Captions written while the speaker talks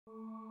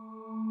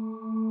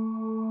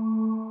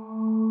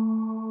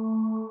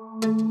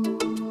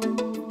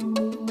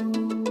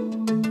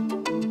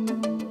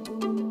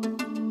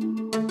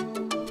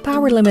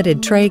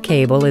power-limited tray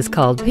cable is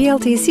called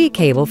PLTC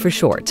cable for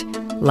short.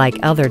 Like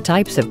other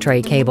types of tray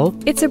cable,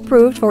 it's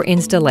approved for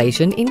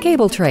installation in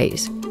cable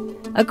trays.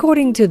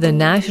 According to the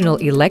National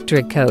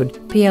Electric Code,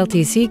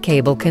 PLTC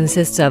cable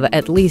consists of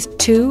at least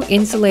 2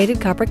 insulated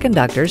copper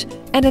conductors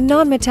and a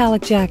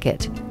non-metallic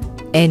jacket.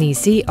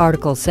 NEC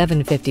Article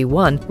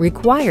 751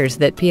 requires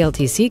that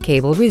PLTC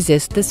cable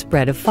resist the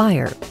spread of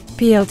fire.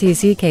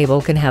 PLTC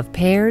cable can have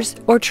pairs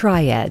or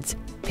triads.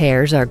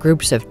 Pairs are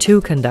groups of 2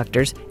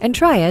 conductors and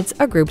triads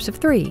are groups of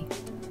 3.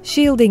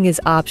 Shielding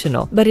is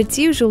optional, but it's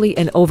usually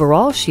an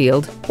overall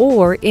shield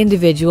or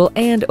individual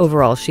and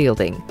overall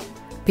shielding.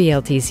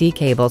 PLTC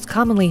cables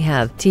commonly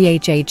have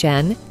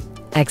THHN,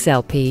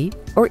 XLP,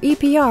 or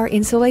EPR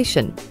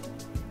insulation.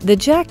 The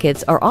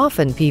jackets are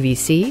often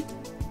PVC,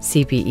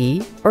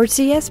 CPE, or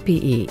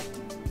CSPE.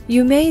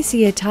 You may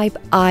see a Type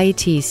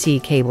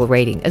ITC cable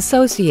rating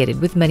associated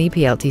with many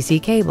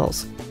PLTC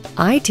cables.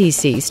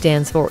 ITC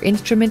stands for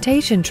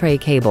instrumentation tray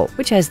cable,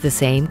 which has the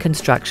same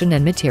construction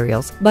and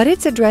materials, but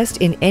it's addressed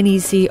in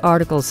NEC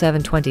Article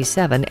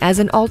 727 as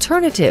an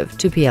alternative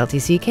to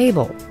PLTC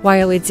cable.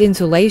 While its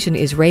insulation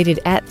is rated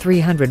at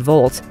 300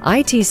 volts,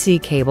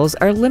 ITC cables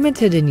are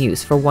limited in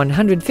use for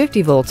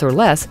 150 volts or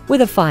less with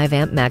a 5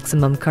 amp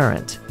maximum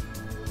current.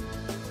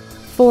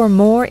 For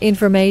more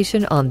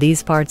information on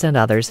these parts and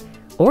others,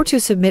 or to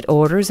submit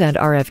orders and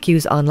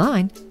RFQs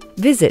online,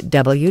 visit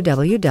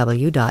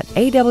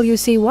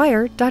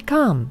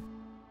www.awcwire.com.